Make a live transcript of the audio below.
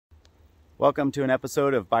Welcome to an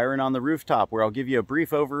episode of Byron on the Rooftop, where I'll give you a brief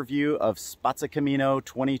overview of Spazzacamino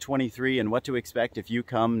 2023 and what to expect if you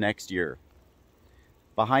come next year.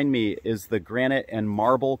 Behind me is the granite and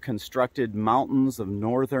marble constructed mountains of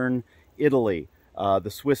northern Italy, the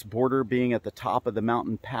Swiss border being at the top of the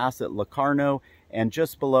mountain pass at Locarno, and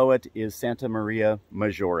just below it is Santa Maria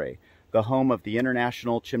Maggiore, the home of the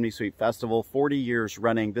International Chimney Sweep Festival, 40 years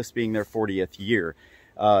running, this being their 40th year.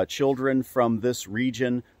 Children from this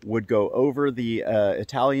region would go over the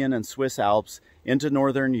Italian and Swiss Alps into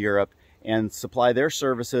Northern Europe and supply their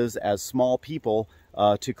services as small people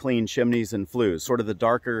to clean chimneys and flues, sort of the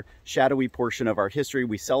darker, shadowy portion of our history.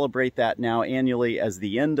 We celebrate that now annually as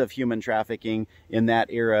the end of human trafficking in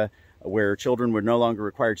that era, where children were no longer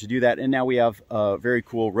required to do that. And now we have very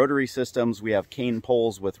cool rotary systems. We have cane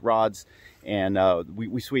poles with rods, and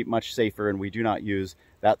we sweep much safer, and we do not use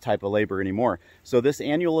that type of labor anymore. So this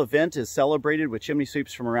annual event is celebrated with chimney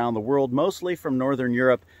sweeps from around the world, mostly from Northern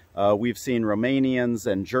Europe. We've seen Romanians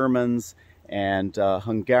and Germans and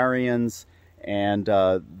Hungarians and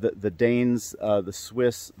the Danes, the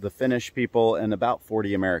Swiss, the Finnish people, and about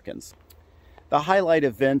 40 Americans. The highlight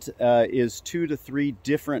event is 2 to 3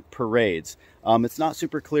 different parades. It's not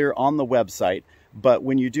super clear on the website, but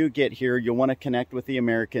when you do get here, you'll want to connect with the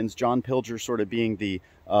Americans. John Pilger sort of being the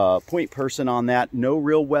point person on that. No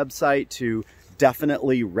real website to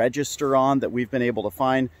definitely register on that we've been able to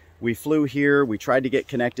find. We flew here, we tried to get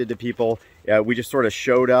connected to people. We just sort of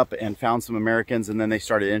showed up and found some Americans, and then they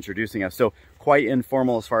started introducing us. So quite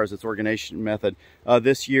informal as far as its organization method.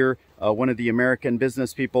 This year, one of the American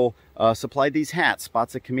business people supplied these hats,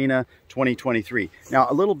 Spazzacamino 2023. Now,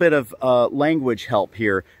 a little bit of language help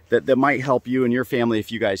here that might help you and your family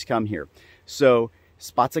if you guys come here. So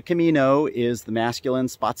Spazzacamino is the masculine,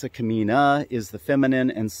 Spazzacamina is the feminine,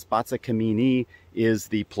 and Spazzacamini is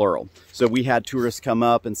the plural. So we had tourists come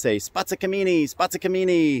up and say, Spazzacamini,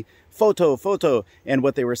 Spazzacamini, photo, photo. And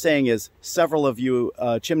what they were saying is, several of you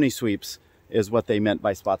chimney sweeps is what they meant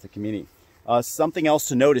by Spazzacamini. Something else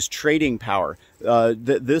to note is trading power.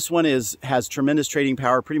 This one has tremendous trading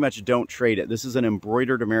power. Pretty much don't trade it. This is an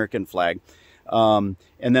embroidered American flag. And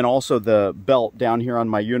then also the belt down here on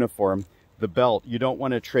my uniform. The belt, you don't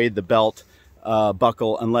want to trade the belt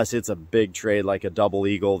buckle unless it's a big trade like a double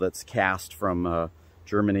eagle that's cast from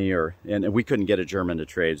Germany, and we couldn't get a German to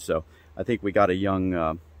trade, so I think we got a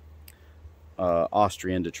young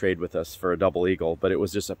Austrian to trade with us for a double eagle, but it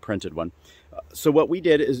was just a printed one. So what we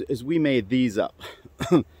did is we made these up.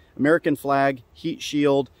 American flag, heat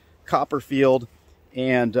shield, Copperfield,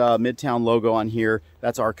 and Midtown logo on here.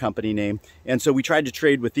 That's our company name. And so we tried to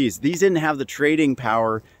trade with these. These didn't have the trading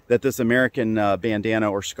power that this American bandana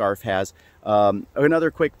or scarf has.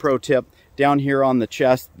 Another quick pro tip, down here on the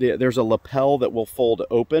chest, there's a lapel that will fold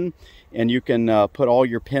open, and you can put all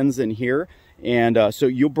your pins in here. And so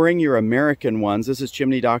you'll bring your American ones. This is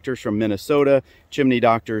Chimney Doctors from Minnesota, Chimney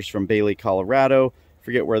Doctors from Bailey, Colorado.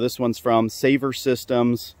 Forget where this one's from. Saver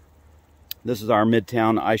Systems. This is our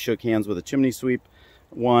Midtown. I shook hands with a chimney sweep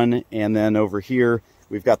one. And then over here,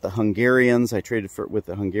 we've got the Hungarians. I traded with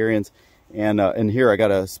the Hungarians. And here I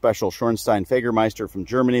got a special Schornstein Fagermeister from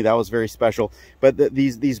Germany. That was very special. But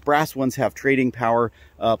these brass ones have trading power.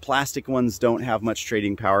 Plastic ones don't have much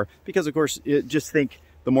trading power because, of course, just think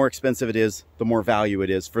the more expensive it is, the more value it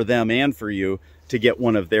is for them and for you to get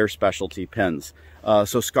one of their specialty pins.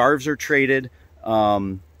 So scarves are traded,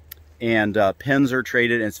 and pins are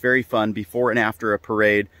traded, and it's very fun. Before and after a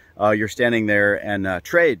parade, you're standing there and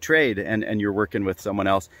trade, and you're working with someone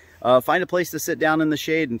else. Find a place to sit down in the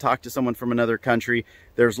shade and talk to someone from another country.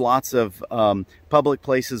 There's lots of public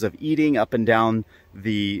places of eating up and down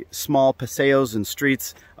the small paseos and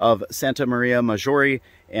streets of Santa Maria Maggiore,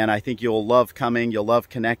 and I think you'll love coming. You'll love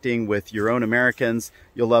connecting with your own Americans.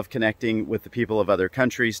 You'll love connecting with the people of other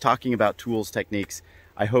countries, talking about tools, techniques.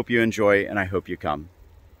 I hope you enjoy, and I hope you come.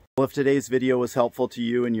 Well, if today's video was helpful to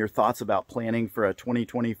you and your thoughts about planning for a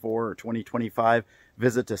 2024 or 2025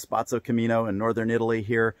 visit to Spazzacamino in Northern Italy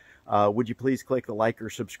here, would you please click the like or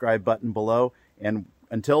subscribe button below? And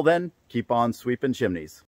until then, keep on sweeping chimneys.